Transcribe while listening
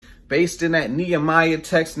based in that Nehemiah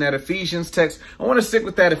text and that Ephesians text. I want to stick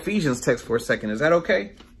with that Ephesians text for a second. Is that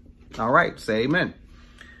okay? All right, say amen.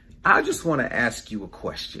 I just want to ask you a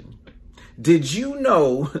question. Did you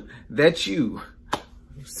know that you,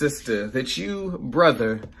 sister, that you,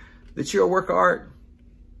 brother, that you're a work of art?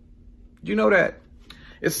 You know that?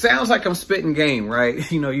 It sounds like I'm spitting game,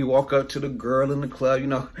 right? You know, you walk up to the girl in the club, you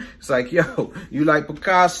know, it's like, yo, you like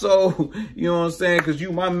Picasso? You know what I'm saying? Because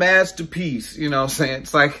you my masterpiece, you know what I'm saying?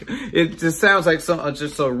 It's like, it just sounds like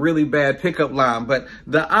just a really bad pickup line. But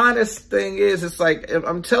the honest thing is, it's like, if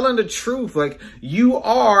I'm telling the truth, like, you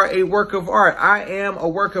are a work of art. I am a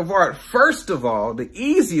work of art. First of all, the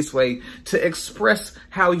easiest way to express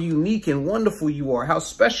how unique and wonderful you are, how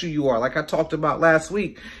special you are, like I talked about last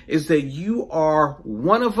week, is that you are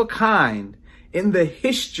one of a kind in the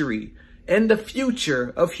history and the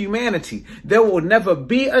future of humanity. There will never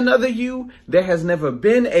be another you. There has never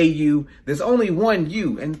been a you. There's only one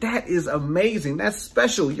you. And that is amazing. That's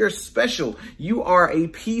special. You're special. You are a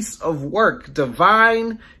piece of work,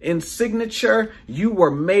 divine in signature. You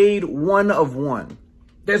were made one of one.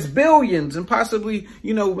 There's billions and possibly,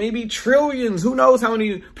 you know, maybe trillions. Who knows how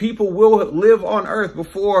many people will live on earth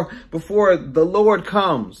before the Lord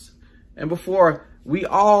comes and before we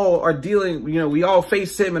all are dealing, you know, we all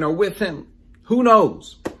face him and are with him. Who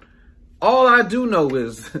knows? All I do know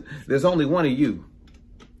is there's only one of you.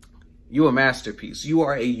 You're a masterpiece. You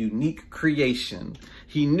are a unique creation.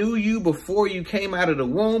 He knew you before you came out of the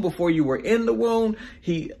womb, before you were in the womb.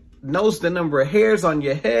 He knows the number of hairs on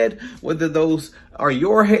your head, whether those are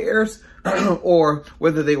your hairs or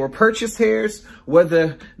whether they were purchased hairs,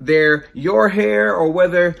 whether they're your hair or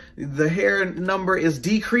whether the hair number is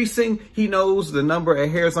decreasing. He knows the number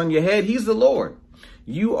of hairs on your head. He's the Lord.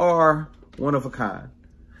 You are one of a kind.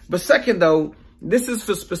 But second, though, this is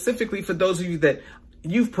specifically for those of you that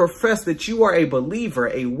you've professed that you are a believer,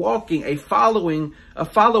 a walking, a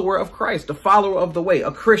follower of Christ, a follower of the way,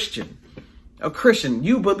 a Christian. A Christian.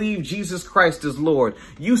 You believe Jesus Christ is Lord.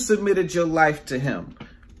 You submitted your life to him.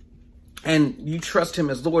 And you trust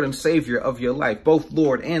him as Lord and Savior of your life, both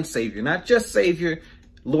Lord and Savior, not just Savior,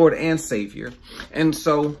 Lord and Savior. And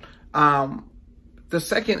so the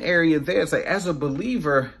second area there is like, as a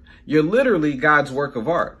believer, you're literally God's work of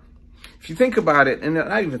art. If you think about it, and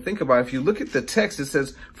not even think about it, if you look at the text, it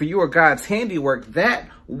says, for you are God's handiwork. That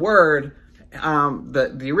word,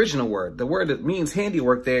 the original word, the word that means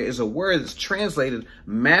handiwork there is a word that's translated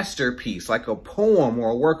masterpiece, like a poem or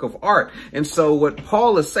a work of art. And so what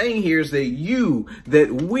Paul is saying here is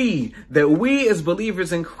that we as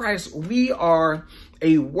believers in Christ, we are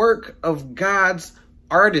a work of God's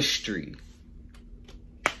artistry.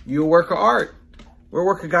 You're a work of art. We're a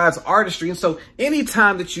work of God's artistry. And so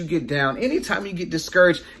anytime that you get down, anytime you get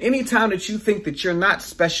discouraged, anytime that you think that you're not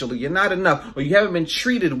special or you're not enough or you haven't been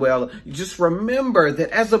treated well, you just remember that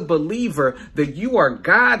as a believer, that you are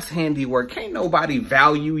God's handiwork. Can't nobody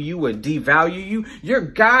value you or devalue you. You're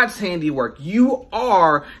God's handiwork. You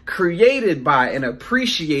are created by and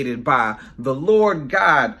appreciated by the Lord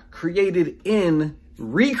God, recreated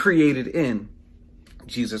in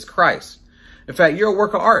Jesus Christ. In fact, you're a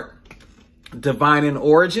work of art. Divine in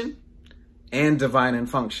origin and divine in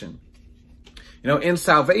function. You know, in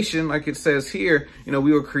salvation, like it says here, you know,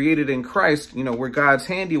 we were created in Christ. You know, we're God's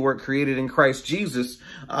handiwork created in Christ Jesus.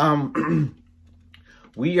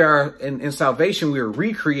 We are in salvation, we are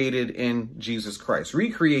recreated in Jesus Christ,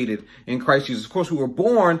 recreated in Christ Jesus. Of course, we were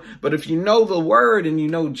born, but if you know the word and you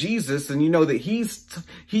know Jesus and you know that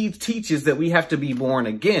he teaches that we have to be born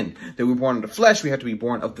again, that we're born of the flesh, we have to be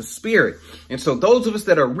born of the spirit. And so those of us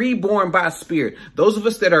that are reborn by spirit, those of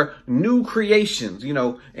us that are new creations, you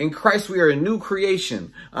know, in Christ, we are a new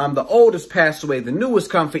creation. The old has passed away. The new has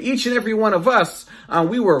come. For each and every one of us,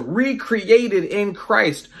 we were recreated in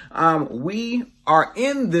Christ. We are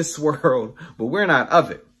in this world, but we're not of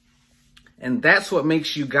it. And that's what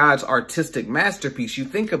makes you God's artistic masterpiece. You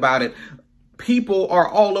think about it, people are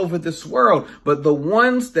all over this world, but the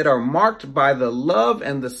ones that are marked by the love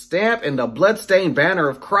and the stamp and the bloodstained banner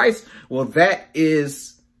of Christ, well, that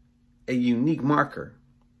is a unique marker.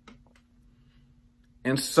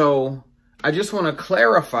 And so I just want to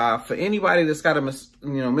clarify for anybody that's got a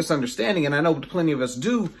misunderstanding, and I know plenty of us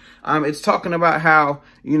do. It's talking about how,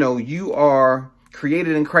 you know, you are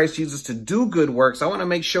created in Christ Jesus to do good works. I want to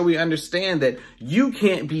make sure we understand that you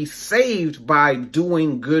can't be saved by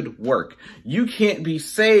doing good work. You can't be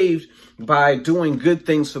saved by doing good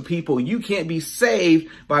things for people. You can't be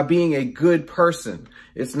saved by being a good person.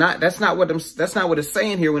 That's not what it's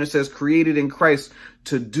saying here when it says created in Christ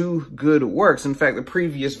to do good works. In fact, the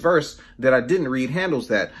previous verse that I didn't read handles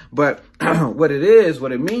that. But what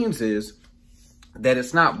it means is that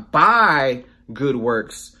it's not by good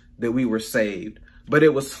works that we were saved, but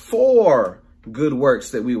it was for good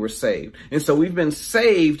works that we were saved. And so we've been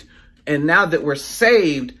saved, and now that we're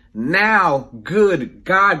saved, now good,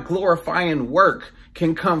 God glorifying work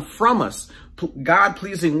can come from us. God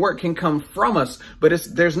pleasing work can come from us, but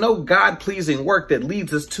there's no God pleasing work that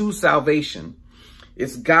leads us to salvation.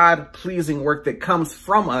 It's God pleasing work that comes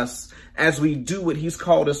from us as we do what he's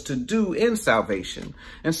called us to do in salvation.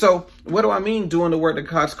 And so what do I mean doing the work that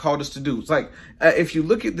God's called us to do? It's like, if you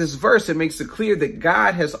look at this verse, it makes it clear that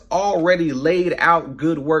God has already laid out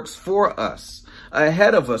good works for us,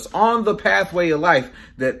 ahead of us on the pathway of life.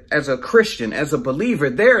 That as a Christian, as a believer,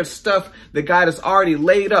 there is stuff that God has already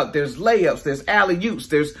laid up. There's layups, there's alley-oops,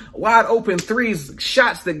 there's wide open threes,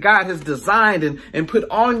 shots that God has designed and put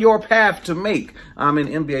on your path to make. I'm in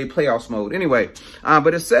NBA playoffs mode. Anyway,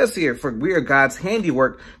 but it says here, for we are God's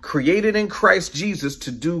handiwork, created in Christ Jesus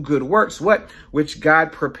to do good works, which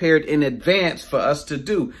God prepared in advance for us to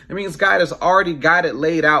do. It means God has already got it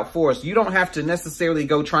laid out for us. You don't have to necessarily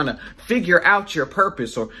go trying to figure out your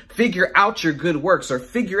purpose or figure out your good works or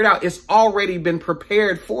figure it out. It's already been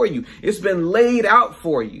prepared for you. It's been laid out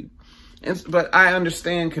for you. But I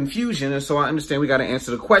understand confusion. And so I understand we got to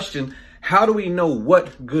answer the question, how do we know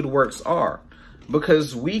what good works are?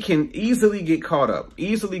 Because we can easily get caught up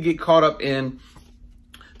in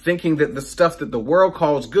thinking that the stuff that the world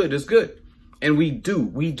calls good is good. And we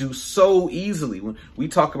do so easily. When we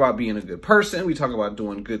talk about being a good person, we talk about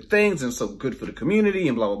doing good things and so good for the community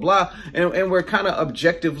and blah, blah, blah. And we're kind of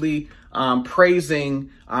objectively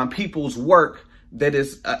praising people's work that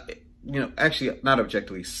is, actually not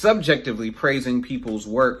objectively, subjectively praising people's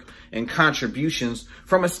work and contributions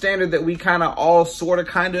from a standard that we kind of all sort of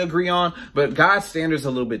kind of agree on. But God's standard is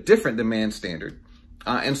a little bit different than man's standard.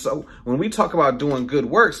 And so when we talk about doing good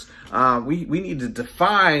works, we need to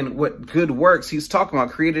define what good works he's talking about,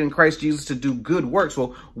 created in Christ Jesus to do good works.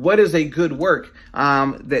 Well, what is a good work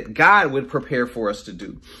that God would prepare for us to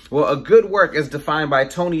do? Well, a good work is defined by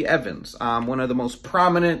Tony Evans, one of the most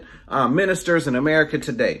prominent ministers in America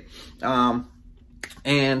today.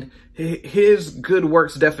 And his good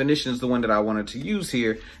works definition is the one that I wanted to use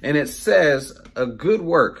here. And it says a good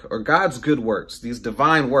work, or God's good works, these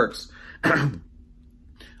divine works,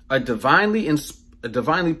 a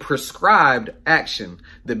divinely prescribed action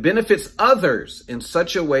that benefits others in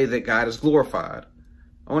such a way that God is glorified.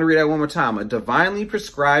 I want to read that one more time. A divinely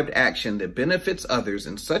prescribed action that benefits others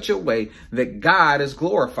in such a way that God is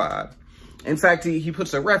glorified. In fact, he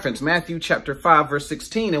puts a reference, Matthew chapter 5, verse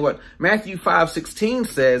 16. And what Matthew 5:16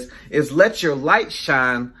 says is, let your light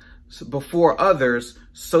shine before others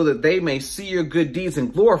so that they may see your good deeds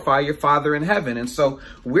and glorify your Father in heaven. And so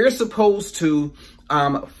we're supposed to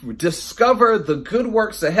discover the good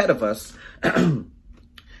works ahead of us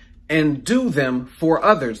and do them for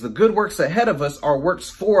others. The good works ahead of us are works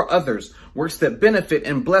for others, works that benefit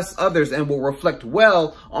and bless others and will reflect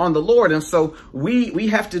well on the Lord. And so we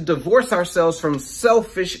have to divorce ourselves from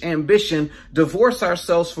selfish ambition, divorce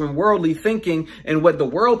ourselves from worldly thinking and what the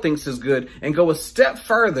world thinks is good, and go a step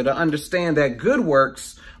further to understand that good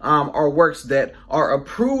works are works that are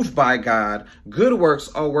approved by God. Good works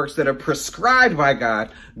are works that are prescribed by God.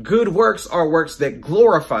 Good works are works that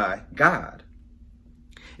glorify God.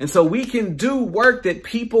 And so we can do work that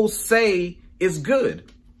people say is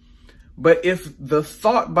good. But if the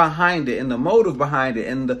thought behind it and the motive behind it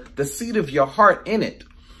and the seed of your heart in it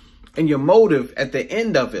and your motive at the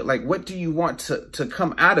end of it, like what do you want to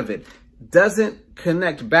come out of it, doesn't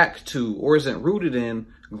connect back to or isn't rooted in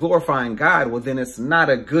glorifying God, well, then it's not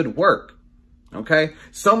a good work. Okay.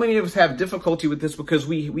 So many of us have difficulty with this because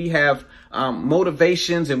we have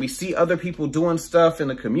motivations and we see other people doing stuff in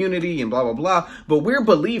the community and blah, blah, blah. But we're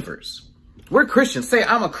believers. We're Christians. Say,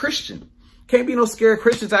 I'm a Christian. Can't be no scared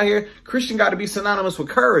Christians out here. Christian got to be synonymous with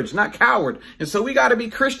courage, not coward. And so we got to be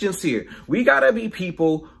Christians here. We got to be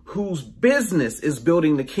people whose business is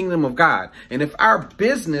building the kingdom of God. And if our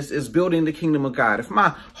business is building the kingdom of God, if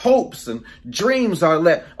my hopes and dreams are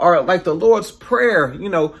like the Lord's prayer,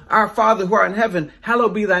 our Father who art in heaven,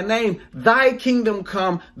 hallowed be thy name, thy kingdom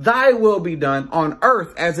come, thy will be done on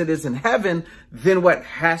earth as it is in heaven, then what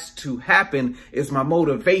has to happen is my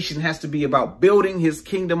motivation has to be about building his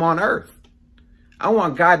kingdom on earth. I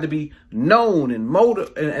want God to be known and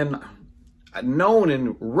known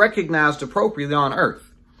and recognized appropriately on earth.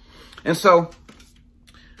 And so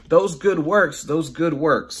those good works,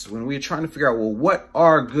 when we're trying to figure out, well, what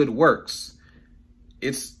are good works?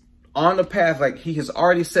 It's on the path, like he has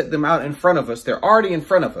already set them out in front of us. They're already in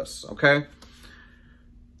front of us, okay?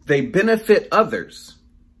 They benefit others.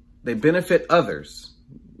 They benefit others.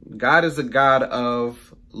 God is a God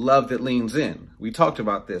of love that leans in. We talked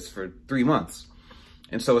about this for 3 months.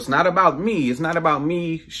 And so it's not about me. It's not about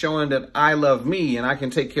me showing that I love me and I can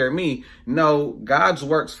take care of me. No, God's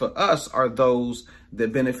works for us are those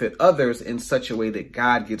that benefit others in such a way that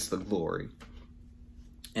God gets the glory.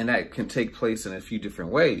 And that can take place in a few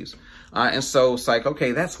different ways. And so it's like,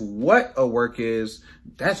 okay, that's what a work is.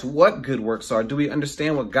 That's what good works are. Do we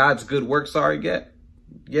understand what God's good works are yet?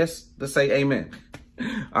 Yes, let's say amen.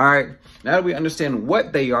 All right. Now that we understand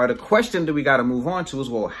what they are, the question that we got to move on to is,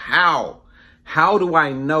 well, how? How do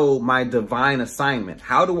I know my divine assignment?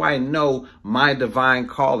 How do I know my divine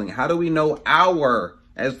calling? How do we know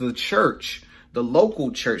as the church, the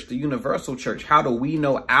local church, the universal church, how do we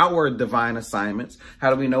know our divine assignments?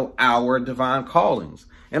 How do we know our divine callings?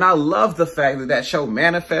 And I love the fact that that show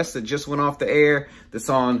Manifest that just went off the air, that's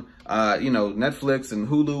on, Netflix and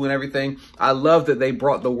Hulu and everything. I love that they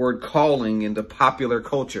brought the word calling into popular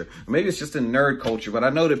culture. Maybe it's just in nerd culture, but I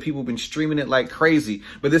know that people have been streaming it like crazy.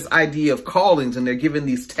 But this idea of callings, and they're given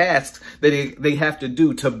these tasks that they have to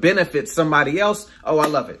do to benefit somebody else. Oh, I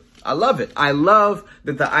love it. I love it. I love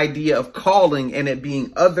that the idea of calling and it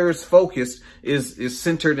being others focused is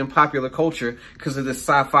centered in popular culture because of this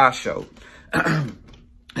sci-fi show.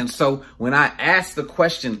 And so when I ask the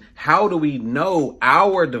question, how do we know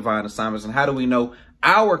our divine assignments and how do we know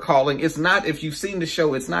our calling? It's not, if you've seen the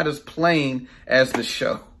show, it's not as plain as the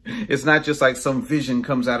show. It's not just like some vision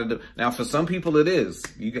comes out of the, now for some people it is.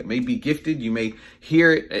 You may be gifted, you may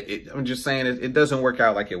hear it. I'm just saying it doesn't work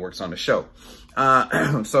out like it works on the show.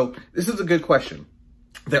 So this is a good question.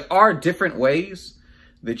 There are different ways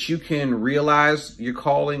that you can realize your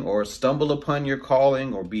calling or stumble upon your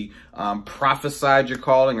calling or be prophesied your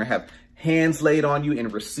calling or have hands laid on you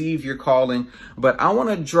and receive your calling. But I want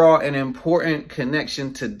to draw an important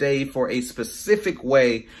connection today for a specific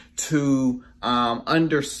way to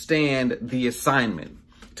understand the assignment,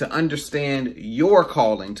 to understand your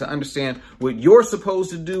calling, to understand what you're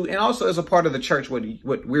supposed to do, and also as a part of the church, what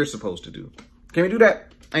we're supposed to do. Can we do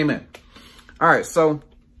that? Amen. All right, so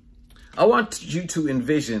I want you to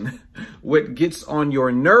envision what gets on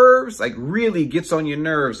your nerves, like really gets on your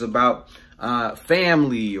nerves about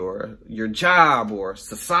family or your job or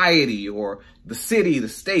society or the city, the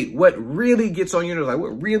state. What really gets on your nerves, like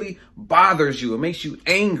what really bothers you, it makes you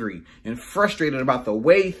angry and frustrated about the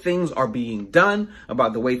way things are being done,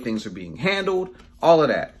 about the way things are being handled, all of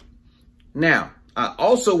that. Now, I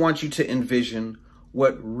also want you to envision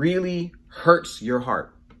what really hurts your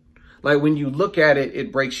heart. Like when you look at it,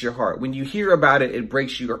 it breaks your heart. When you hear about it, it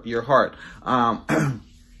breaks your heart.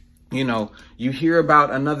 You hear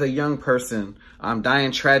about another young person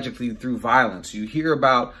dying tragically through violence. You hear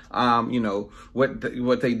about,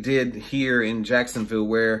 what they did here in Jacksonville,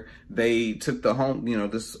 where they took the home,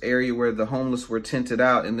 this area where the homeless were tented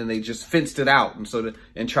out, and then they just fenced it out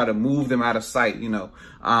and try to move them out of sight.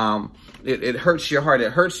 It hurts your heart.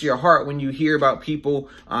 It hurts your heart when you hear about people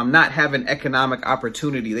not having economic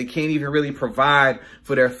opportunity. They can't even really provide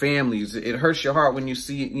for their families. It hurts your heart when you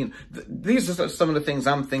see, these are some of the things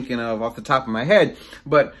I'm thinking of off the top of my head.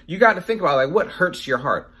 But you got to think about like what hurts your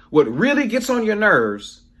heart, what really gets on your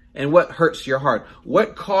nerves, and what hurts your heart.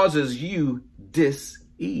 What causes you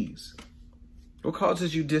dis-ease? What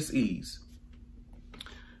causes you dis-ease?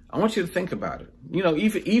 I want you to think about it.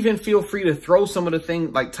 Even feel free to throw some of the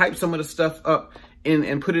things, like type some of the stuff up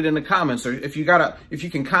and put it in the comments. Or if you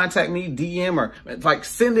can contact me, DM, or like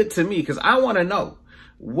send it to me, because I want to know,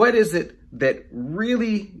 what is it that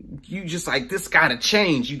really you just like, this got to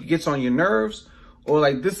change, you gets on your nerves, or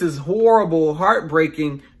like this is horrible,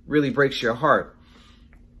 heartbreaking, really breaks your heart.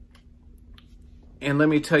 And let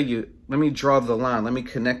me tell you, let me draw the line. Let me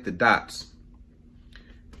connect the dots.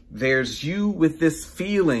 There's you with this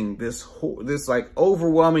feeling, this like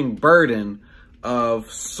overwhelming burden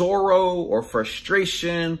of sorrow or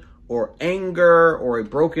frustration or anger or a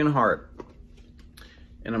broken heart.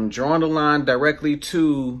 And I'm drawing the line directly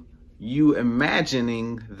to you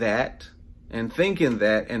imagining that and thinking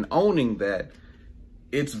that and owning that.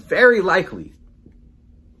 It's very likely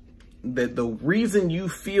that the reason you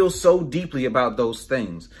feel so deeply about those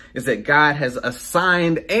things is that God has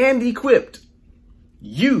assigned and equipped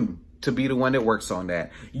you to be the one that works on that,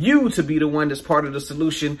 you to be the one that's part of the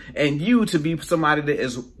solution, and you to be somebody that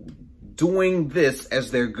is doing this as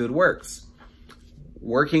their good works,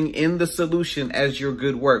 working in the solution as your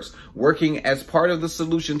good works, working as part of the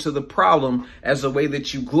solution to the problem as a way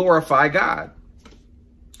that you glorify God.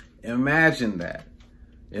 Imagine that.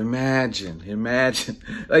 Imagine.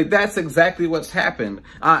 Like that's exactly what's happened.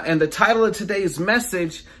 And the title of today's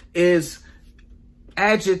message is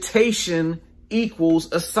Agitation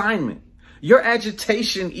Equals Assignment. Your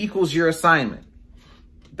agitation equals your assignment.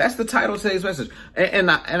 That's the title of today's message. And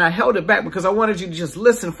I held it back because I wanted you to just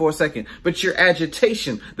listen for a second. But your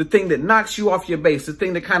agitation, the thing that knocks you off your base, the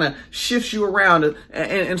thing that kind of shifts you around.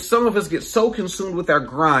 And some of us get so consumed with our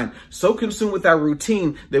grind, so consumed with our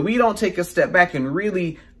routine that we don't take a step back and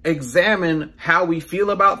really examine how we feel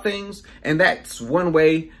about things. And that's one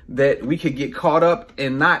way that we could get caught up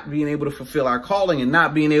in not being able to fulfill our calling and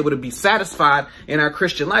not being able to be satisfied in our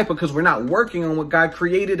Christian life because we're not working on what God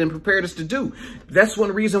created and prepared us to do. That's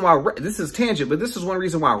one reason why, this is tangent, but this is one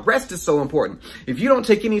reason why rest is so important. If you don't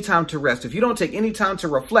take any time to rest, if you don't take any time to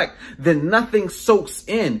reflect, then nothing soaks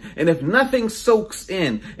in. And if nothing soaks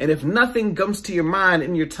in, and if nothing comes to your mind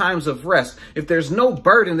in your times of rest, if there's no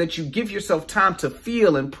burden that you give yourself time to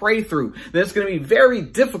feel and pray through, then it's going to be very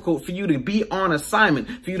difficult for you to be on assignment,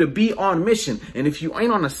 for you to be on mission. And if you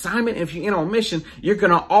ain't on assignment, if you ain't on mission, you're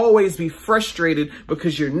going to always be frustrated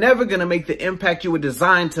because you're never going to make the impact you were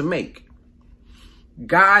designed to make.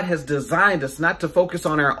 God has designed us not to focus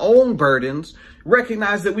on our own burdens.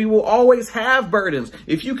 Recognize that we will always have burdens.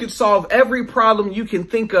 If you could solve every problem you can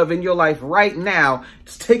think of in your life right now,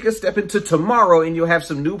 just take a step into tomorrow and you'll have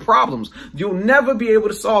some new problems. You'll never be able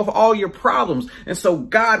to solve all your problems. And so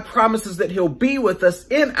God promises that he'll be with us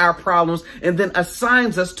in our problems and then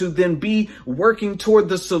assigns us to then be working toward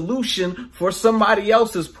the solution for somebody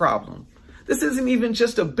else's problem. This isn't even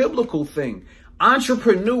just a biblical thing.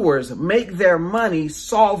 Entrepreneurs make their money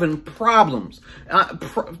solving problems.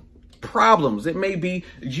 Problems. It may be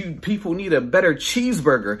people need a better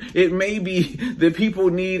cheeseburger. It may be that people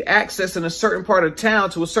need access in a certain part of town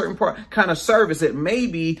to a certain kind of service. It may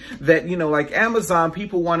be that, like Amazon,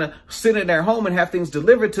 people want to sit in their home and have things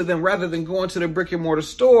delivered to them rather than going to the brick and mortar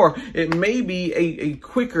store. It may be a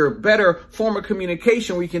quicker, better form of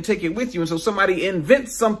communication where you can take it with you. And so somebody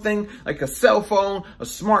invents something like a cell phone, a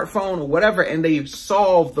smartphone, or whatever, and they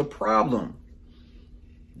solve the problem.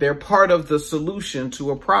 They're part of the solution to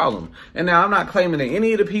a problem. And now I'm not claiming that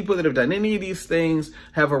any of the people that have done any of these things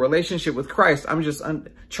have a relationship with Christ. I'm just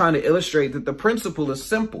trying to illustrate that the principle is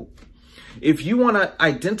simple. If you want to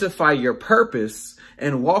identify your purpose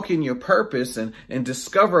and walk in your purpose and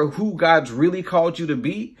discover who God's really called you to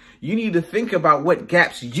be, you need to think about what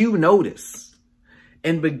gaps you notice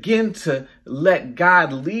and begin to let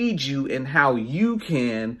God lead you in how you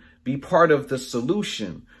can be part of the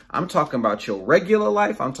solution. I'm talking about your regular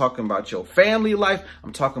life. I'm talking about your family life.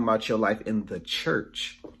 I'm talking about your life in the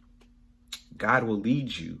church. God will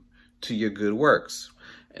lead you to your good works.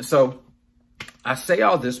 And so I say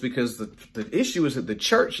all this because the issue is that the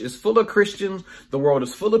church is full of Christians. The world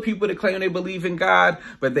is full of people that claim they believe in God,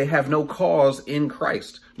 but they have no cause in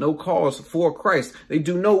Christ, no cause for Christ. They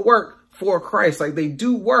do no work for Christ. Like, they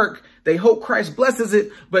do work, they hope Christ blesses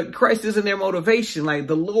it, but Christ isn't their motivation. Like,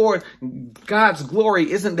 the Lord, God's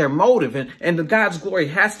glory isn't their motive. And the God's glory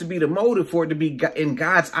has to be the motive for it to be, in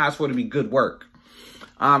God's eyes, for it to be good work.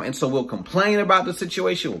 And so we'll complain about the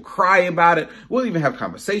situation. We'll cry about it. We'll even have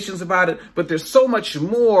conversations about it. But there's so much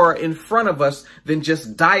more in front of us than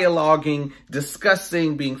just dialoguing,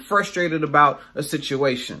 discussing, being frustrated about a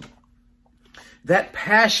situation. That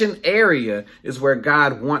passion area is where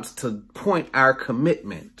God wants to point our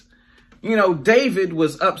commitment. David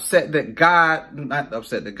was upset that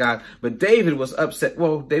David was upset.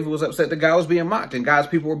 Well, David was upset that God was being mocked and God's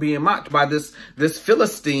people were being mocked by this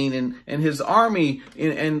Philistine and his army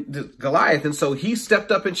and Goliath. And so he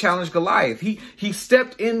stepped up and challenged Goliath. He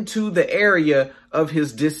stepped into the area of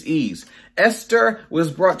his dis-ease. Esther was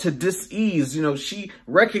brought to dis-ease. She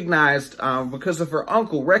recognized, because of her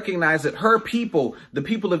uncle, recognized that her people, the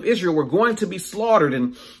people of Israel, were going to be slaughtered,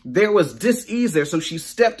 and there was dis-ease there. So she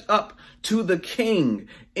stepped up to the king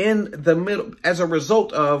in the middle as a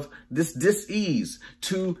result of this dis-ease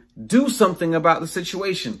to do something about the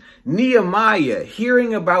situation. Nehemiah,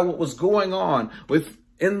 hearing about what was going on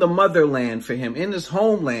in the motherland for him, in his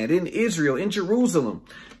homeland, in Israel, in Jerusalem,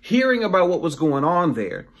 hearing about what was going on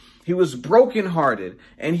there, he was brokenhearted,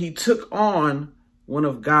 and he took on one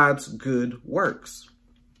of God's good works.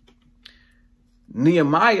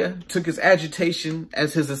 Nehemiah took his agitation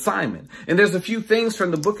as his assignment. And there's a few things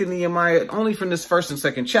from the book of Nehemiah, only from this first and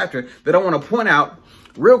second chapter, that I want to point out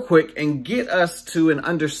real quick and get us to an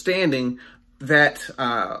understanding that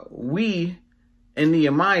we and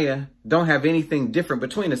Nehemiah don't have anything different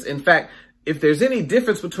between us. In fact, if there's any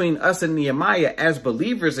difference between us and Nehemiah as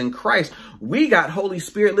believers in Christ, we got Holy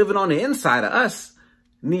Spirit living on the inside of us.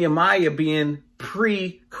 Nehemiah being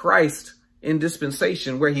pre-Christ in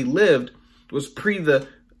dispensation, where he lived was pre the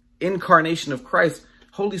incarnation of Christ.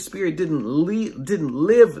 Holy Spirit didn't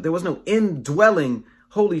live. There was no indwelling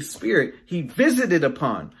Holy Spirit. He visited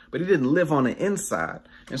upon, but he didn't live on the inside.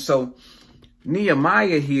 And so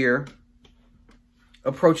Nehemiah here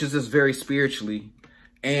approaches this very spiritually.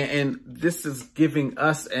 And this is giving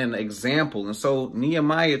us an example. And so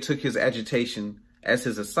Nehemiah took his agitation as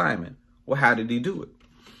his assignment. Well, how did he do it?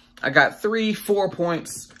 I got 3-4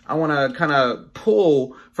 points I want to kind of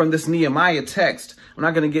pull from this Nehemiah text. I'm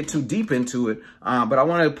not going to get too deep into it, but I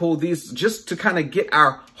want to pull these just to kind of get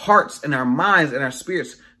our hearts and our minds and our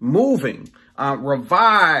spirits moving,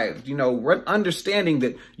 revived, understanding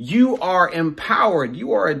that you are empowered.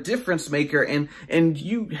 You are a difference maker, and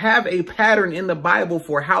you have a pattern in the Bible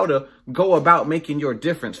for how to go about making your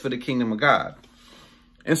difference for the kingdom of God.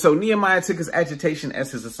 And so Nehemiah took his agitation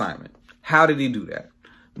as his assignment. How did he do that?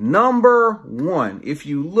 Number one, if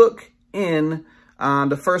you look in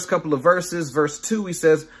the first couple of verses, verse 2, he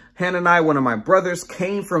says, Hanani, one of my brothers,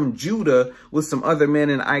 came from Judah with some other men,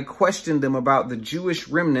 and I questioned them about the Jewish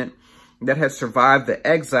remnant that had survived the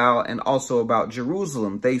exile and also about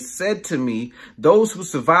Jerusalem. They said to me, those who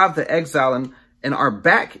survived the exile and are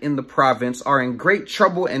back in the province are in great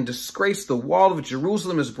trouble and disgrace. The wall of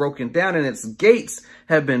Jerusalem is broken down and its gates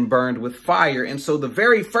have been burned with fire. And so the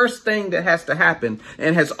very first thing that has to happen,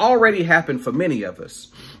 and has already happened for many of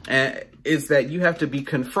us, is that you have to be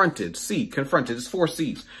confronted. Confronted. It's 4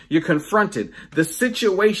 C's. You're confronted. The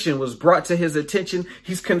situation was brought to his attention.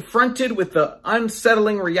 He's confronted with the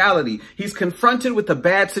unsettling reality. He's confronted with a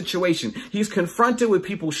bad situation. He's confronted with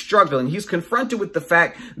people struggling. He's confronted with the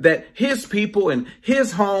fact that his people and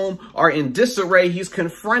his home are in disarray. He's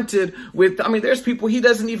confronted with, there's people he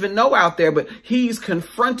doesn't even know out there, but he's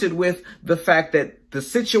confronted with the fact that the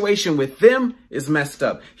situation with them is messed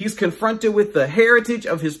up. He's confronted with the heritage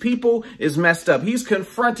of his people is messed up. He's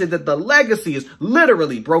confronted that the legacy is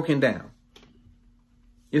literally broken down.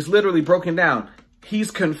 It's literally broken down.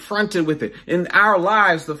 He's confronted with it. In our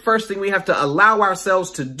lives, the first thing we have to allow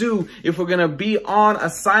ourselves to do if we're going to be on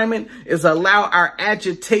assignment is allow our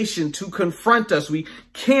agitation to confront us. We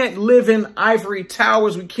can't live in ivory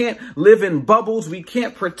towers. We can't live in bubbles. We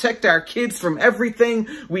can't protect our kids from everything.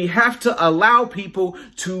 We have to allow people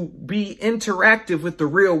to be interactive with the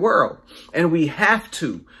real world. And we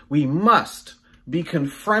must be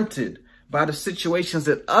confronted by the situations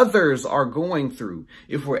that others are going through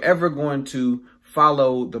if we're ever going to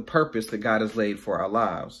follow the purpose that God has laid for our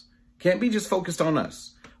lives. Can't be just focused on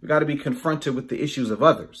us. We got to be confronted with the issues of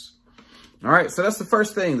others. All right, so that's the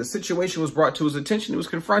first thing. The situation was brought to his attention. He was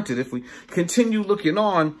confronted. If we continue looking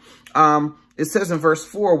on, it says in verse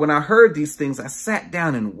 4, when I heard these things, I sat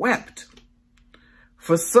down and wept.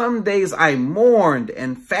 For some days I mourned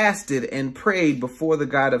and fasted and prayed before the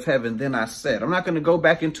God of heaven. Then I said, I'm not going to go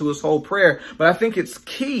back into his whole prayer, but I think it's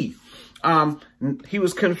key. He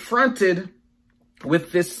was confronted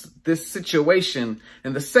with this situation.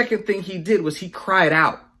 And the second thing he did was he cried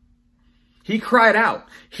out. He cried out.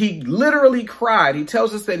 He literally cried. He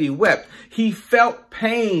tells us that he wept. He felt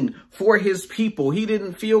pain for his people. He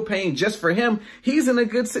didn't feel pain just for him. He's in a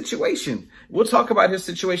good situation. We'll talk about his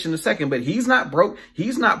situation in a second, but he's not broke.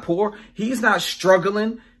 He's not poor. He's not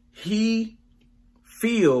struggling. He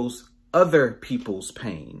feels other people's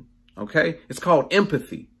pain. Okay? It's called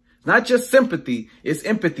empathy. Not just sympathy, it's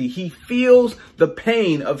empathy. He feels the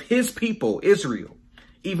pain of his people, Israel,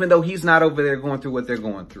 even though he's not over there going through what they're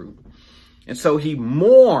going through. And so he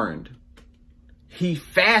mourned, he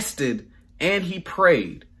fasted, and he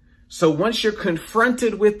prayed. So once you're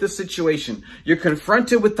confronted with the situation, you're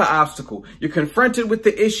confronted with the obstacle, you're confronted with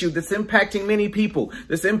the issue that's impacting many people,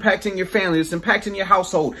 that's impacting your family, that's impacting your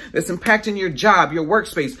household, that's impacting your job, your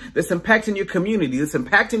workspace, that's impacting your community, that's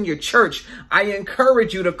impacting your church, I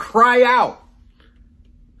encourage you to cry out.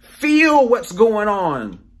 Feel what's going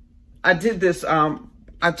on. I did this,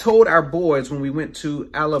 I told our boys when we went to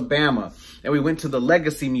Alabama and we went to the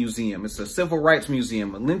Legacy Museum. It's a civil rights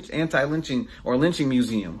museum, a anti-lynching or lynching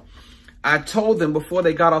museum. I told them before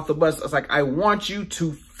they got off the bus, I was like, I want you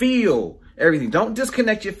to feel everything. Don't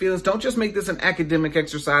disconnect your feelings. Don't just make this an academic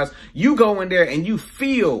exercise. You go in there and you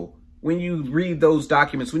feel when you read those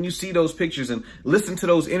documents, when you see those pictures and listen to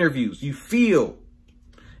those interviews, you feel.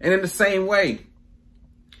 And in the same way,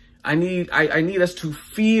 I need us to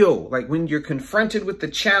feel like when you're confronted with the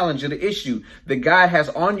challenge or the issue that God has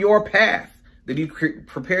on your path that he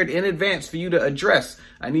prepared in advance for you to address,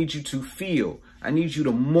 I need you to feel. I need you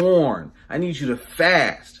to mourn. I need you to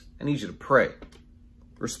fast. I need you to pray.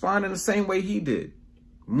 Respond in the same way he did.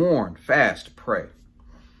 Mourn, fast, pray.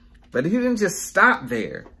 But he didn't just stop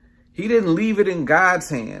there. He didn't leave it in God's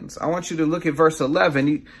hands. I want you to look at verse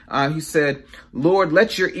 11. He said, Lord,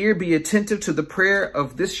 let your ear be attentive to the prayer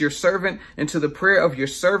of this your servant and to the prayer of your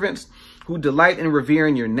servants who delight in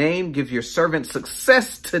revering your name. Give your servant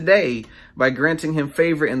success today by granting him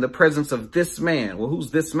favor in the presence of this man. Well, who's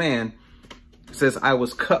this man? It says, I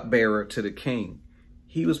was cupbearer to the king.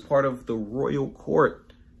 He was part of the royal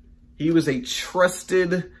court. He was a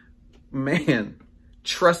trusted man.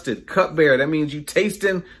 Trusted cupbearer. That means you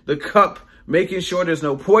tasting the cup, making sure there's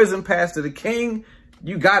no poison passed to the king.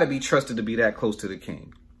 You got to be trusted to be that close to the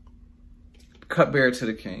king. Cupbearer to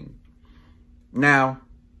the king. Now,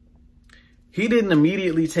 he didn't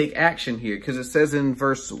immediately take action here because it says in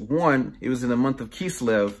verse 1, it was in the month of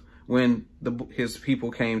Kislev when his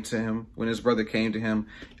people came to him, when his brother came to him.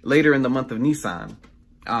 Later in the month of Nisan,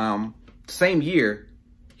 same year,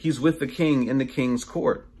 he's with the king in the king's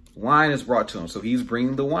court. Wine is brought to him. So he's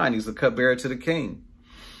bringing the wine. He's the cupbearer to the king.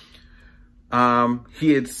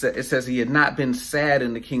 It says he had not been sad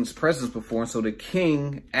in the king's presence before. And so the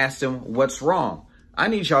king asked him, what's wrong? I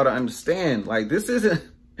need y'all to understand, like, this isn't,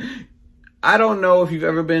 I don't know if you've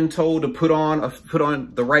ever been told to put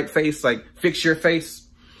on the right face, like fix your face.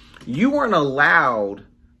 You weren't allowed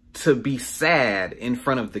to be sad in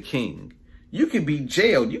front of the king. You could be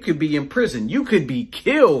jailed. You could be in prison. You could be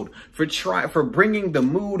killed for bringing the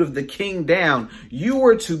mood of the king down. You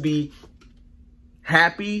were to be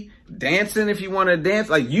happy, dancing if you want to dance.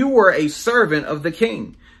 Like, you were a servant of the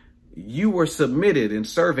king. You were submitted in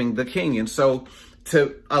serving the king. And so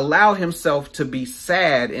to allow himself to be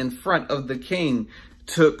sad in front of the king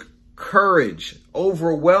took courage,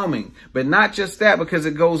 overwhelming. But not just that, because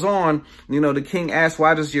it goes on, the king asked,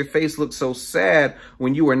 why does your face look so sad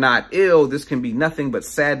when you are not ill? This can be nothing but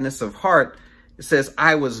sadness of heart. It says,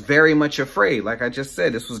 I was very much afraid. Like I just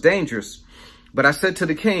said, this was dangerous. But I said to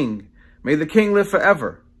the king, may the king live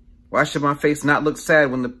forever. Why should my face not look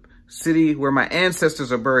sad when the city where my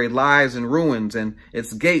ancestors are buried lies in ruins and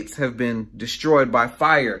its gates have been destroyed by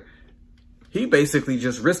fire? He basically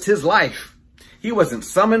just risked his life. He wasn't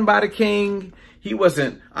summoned by the king. He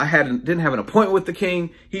wasn't, didn't have an appointment with the king.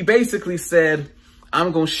 He basically said,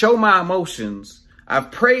 I'm going to show my emotions. I've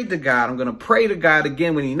prayed to God. I'm going to pray to God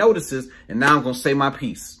again when he notices. And now I'm going to say my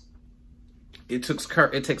piece. It takes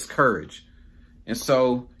courage. And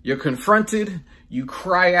so you're confronted, you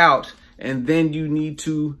cry out, and then you need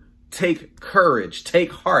to take courage,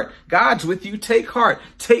 take heart. God's with you. Take heart,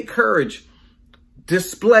 take courage,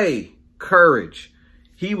 display courage.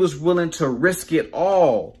 He was willing to risk it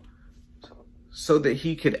all so that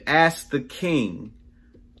he could ask the king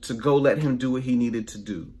to go let him do what he needed to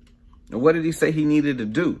do. And what did he say he needed to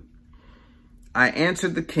do? I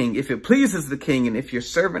answered the king, if it pleases the king, and if your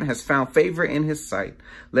servant has found favor in his sight,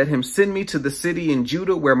 let him send me to the city in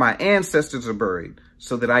Judah where my ancestors are buried,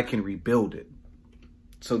 so that I can rebuild it.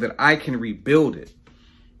 So that I can rebuild it.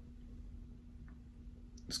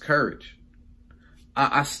 It's courage.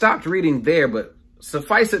 I stopped reading there, but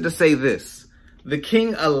suffice it to say this. The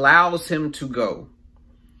king allows him to go.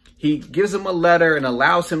 He gives him a letter and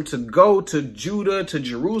allows him to go to Judah, to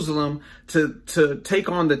Jerusalem, to take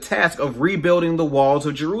on the task of rebuilding the walls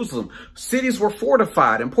of Jerusalem. Cities were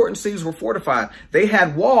fortified. Important cities were fortified. They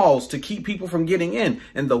had walls to keep people from getting in,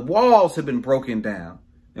 and the walls had been broken down.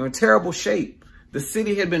 They were in terrible shape. The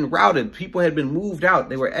city had been routed. People had been moved out.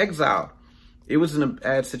 They were exiled. It was in a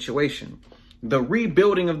bad situation. The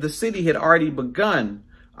rebuilding of the city had already begun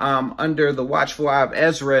under the watchful eye of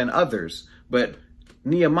Ezra and others, but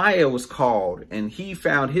Nehemiah was called, and he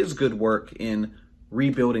found his good work in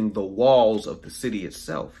rebuilding the walls of the city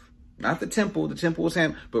itself. Not the temple was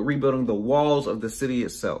him, but rebuilding the walls of the city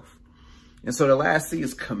itself. And so the last C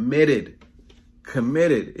is committed.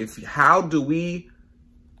 Committed. How do we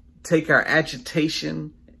take our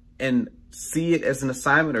agitation and see it as an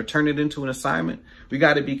assignment or turn it into an assignment? We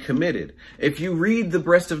got to be committed. If you read the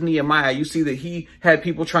rest of Nehemiah, you see that he had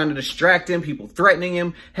people trying to distract him, people threatening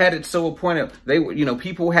him, had it so appointed. They were,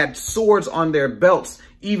 people had swords on their belts.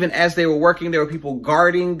 Even as they were working, there were people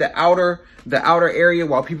guarding the outer area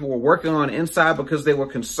while people were working on inside because they were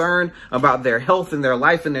concerned about their health and their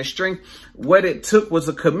life and their strength. What it took was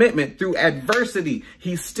a commitment through adversity.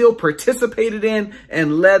 He still participated in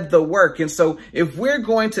and led the work. And so if we're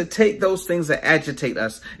going to take those things that agitate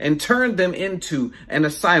us and turn them into an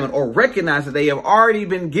assignment, or recognize that they have already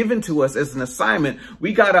been given to us as an assignment,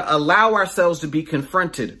 we got to allow ourselves to be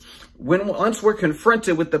confronted. Once we're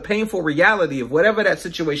confronted with the painful reality of whatever that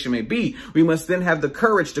situation may be, we must then have the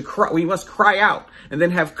courage to cry. We must cry out and then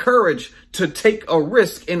have courage to take a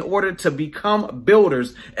risk in order to become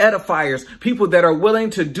builders, edifiers, people that are willing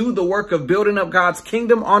to do the work of building up God's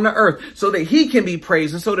kingdom on the earth so that he can be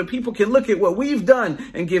praised and so that people can look at what we've done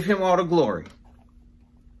and give him all the glory.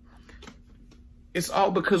 It's all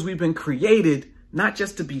because we've been created not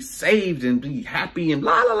just to be saved and be happy and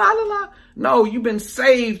la, la, la, la, la. No, you've been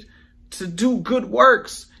saved to do good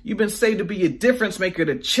works. You've been saved to be a difference maker,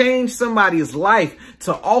 to change somebody's life,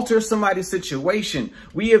 to alter somebody's situation.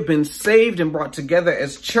 We have been saved and brought together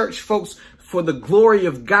as church folks for the glory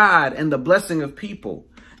of God and the blessing of people.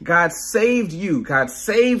 God saved you. God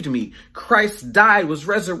saved me. Christ died, was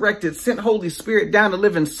resurrected, sent Holy Spirit down to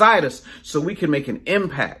live inside us so we can make an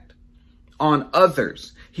impact on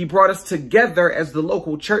others. He brought us together as the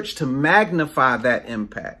local church to magnify that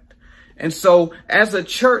impact. And so as a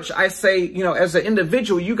church, I say, as an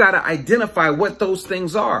individual, you got to identify what those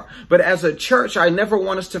things are. But as a church, I never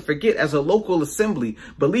want us to forget, as a local assembly,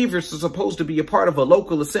 believers are supposed to be a part of a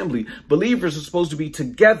local assembly. Believers are supposed to be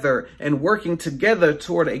together and working together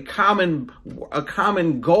toward a common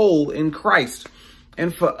goal in Christ.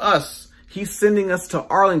 And for us, He's sending us to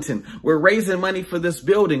Arlington. We're raising money for this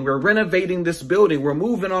building. We're renovating this building. We're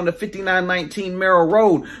moving on to 5919 Merrill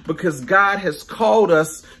Road because God has called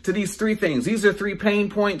us to these three things. These are three pain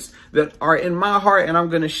points that are in my heart, and I'm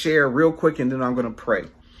going to share real quick, and then I'm going to pray.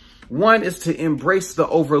 One is to embrace the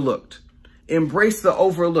overlooked. Embrace the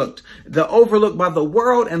overlooked by the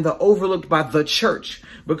world and the overlooked by the church,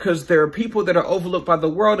 because there are people that are overlooked by the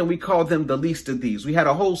world and we call them the least of these. We had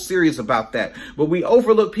a whole series about that, but we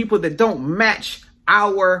overlook people that don't match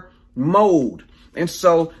our mold. And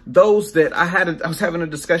so those that I was having a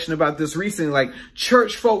discussion about this recently, like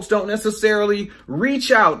church folks don't necessarily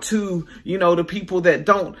reach out to, the people that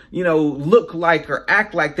don't, look like or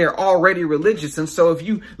act like they're already religious. And so if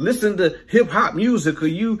you listen to hip hop music, or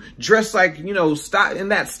you dress like, in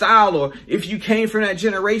that style, or if you came from that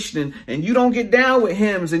generation and you don't get down with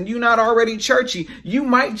hymns and you're not already churchy, you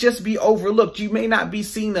might just be overlooked. You may not be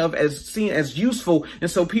seen as useful.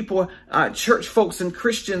 And so people, church folks and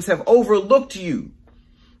Christians have overlooked you.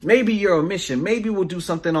 Maybe you're a mission. Maybe we'll do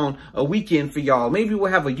something on a weekend for y'all. Maybe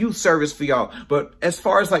we'll have a youth service for y'all. But as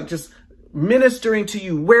far as like just ministering to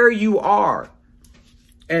you where you are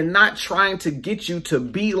and not trying to get you to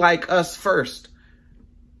be like us first,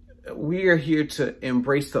 we are here to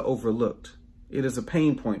embrace the overlooked. It is a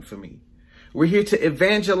pain point for me. We're here to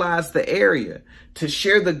evangelize the area, to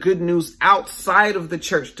share the good news outside of the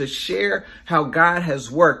church, to share how God has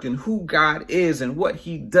worked and who God is and what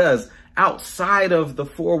He does outside of the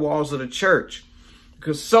four walls of the church.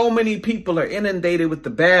 Because so many people are inundated with the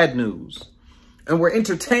bad news, and we're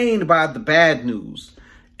entertained by the bad news,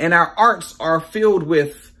 and our arts are filled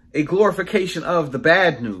with a glorification of the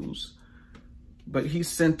bad news. But He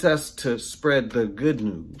sent us to spread the good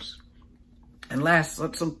news. And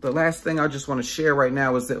the last thing I just want to share right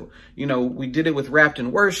now is that, we did it with Wrapped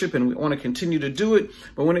in Worship, and we want to continue to do it.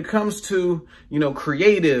 But when it comes to,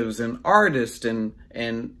 creatives and artists and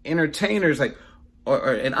entertainers,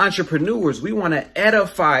 and entrepreneurs, we want to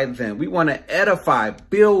edify them. We want to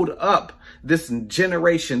build up this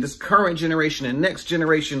generation, this current generation and next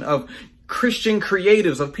generation of Christian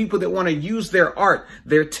creatives, of people that want to use their art,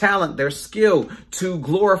 their talent, their skill to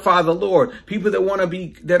glorify the Lord. People that want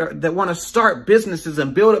to that want to start businesses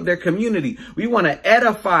and build up their community. We want to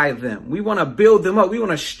edify them. We want to build them up. We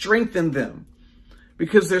want to strengthen them,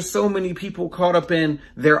 because there's so many people caught up in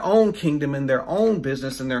their own kingdom, in their own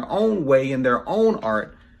business, in their own way, in their own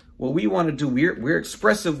art. What we want to do, we're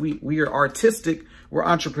expressive. We are artistic. We're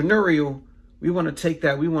entrepreneurial. We want to take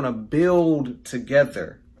that. We want to build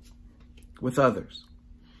together with others.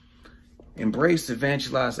 Embrace,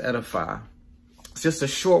 evangelize, edify. It's just a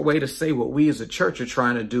short way to say what we as a church are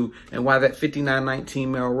trying to do, and why that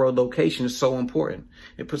 5919 Merrill Road location is so important.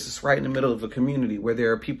 It puts us right in the middle of a community where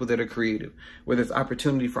there are people that are creative, where there's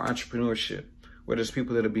opportunity for entrepreneurship, where there's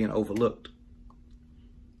people that are being overlooked.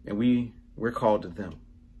 And we're called to them.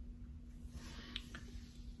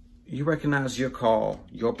 You recognize your call,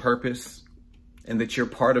 your purpose, and that you're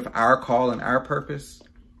part of our call and our purpose?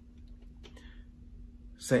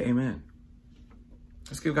 Say amen.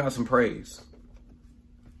 Let's give God some praise.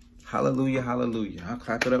 Hallelujah, hallelujah. I'll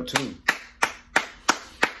clap it up too.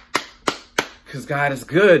 Because God is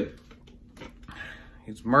good.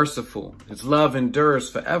 He's merciful. His love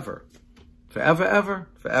endures forever. Forever, ever?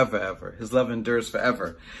 Forever, ever. His love endures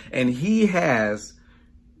forever. And He has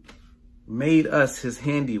made us His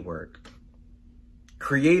handiwork,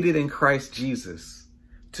 created in Christ Jesus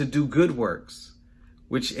to do good works,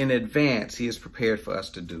 which in advance He has prepared for us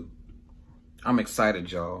to do. I'm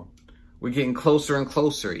excited, y'all. We're getting closer and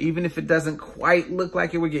closer. Even if it doesn't quite look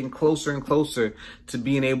like it, we're getting closer and closer to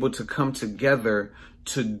being able to come together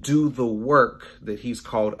to do the work that He's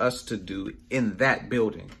called us to do in that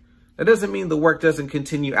building. That doesn't mean the work doesn't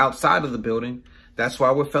continue outside of the building. That's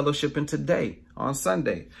why we're fellowshipping today on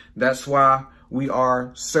Sunday. That's why we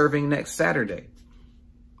are serving next Saturday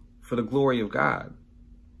for the glory of God.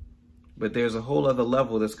 But there's a whole other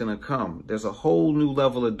level that's going to come. There's a whole new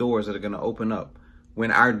level of doors that are going to open up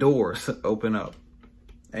when our doors open up.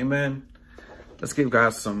 Amen. Let's give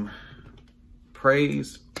God some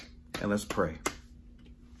praise and let's pray.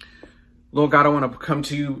 Lord God, I want to come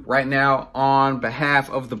to you right now on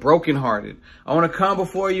behalf of the brokenhearted. I want to come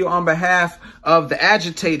before you on behalf of the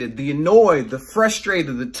agitated, the annoyed, the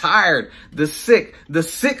frustrated, the tired, the sick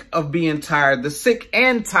of being tired, the sick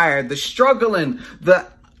and tired, the struggling,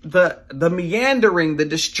 the meandering, the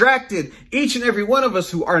distracted, each and every one of us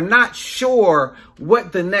who are not sure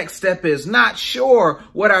what the next step is, not sure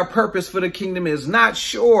what our purpose for the kingdom is, not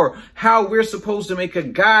sure how we're supposed to make a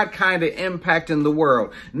God kind of impact in the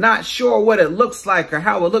world, not sure what it looks like or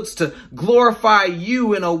how it looks to glorify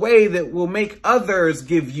you in a way that will make others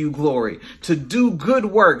give you glory, to do good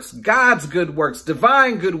works, God's good works,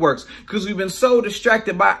 divine good works, because we've been so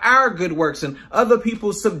distracted by our good works and other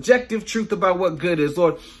people's subjective truth about what good is.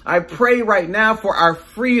 Lord, I pray right now for our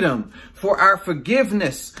freedom, for our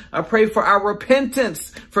forgiveness. I pray for our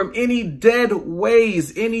repentance from any dead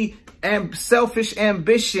ways, any selfish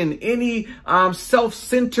ambition, any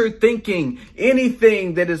self-centered thinking,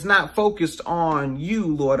 anything that is not focused on you,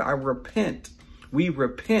 Lord. I repent. We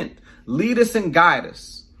repent. Lead us and guide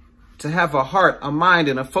us to have a heart, a mind,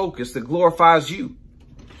 and a focus that glorifies you.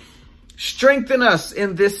 Strengthen us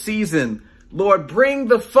in this season. Lord, bring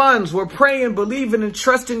the funds. We're praying, believing, and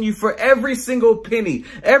trusting you for every single penny,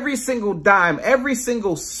 every single dime, every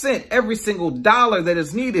single cent, every single dollar that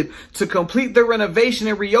is needed to complete the renovation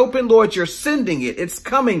and reopen. Lord, you're sending it. It's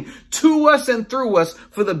coming to us and through us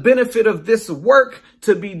for the benefit of this work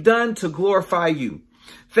to be done to glorify you.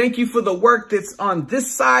 Thank you for the work that's on this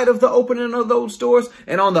side of the opening of those doors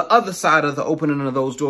and on the other side of the opening of those doors.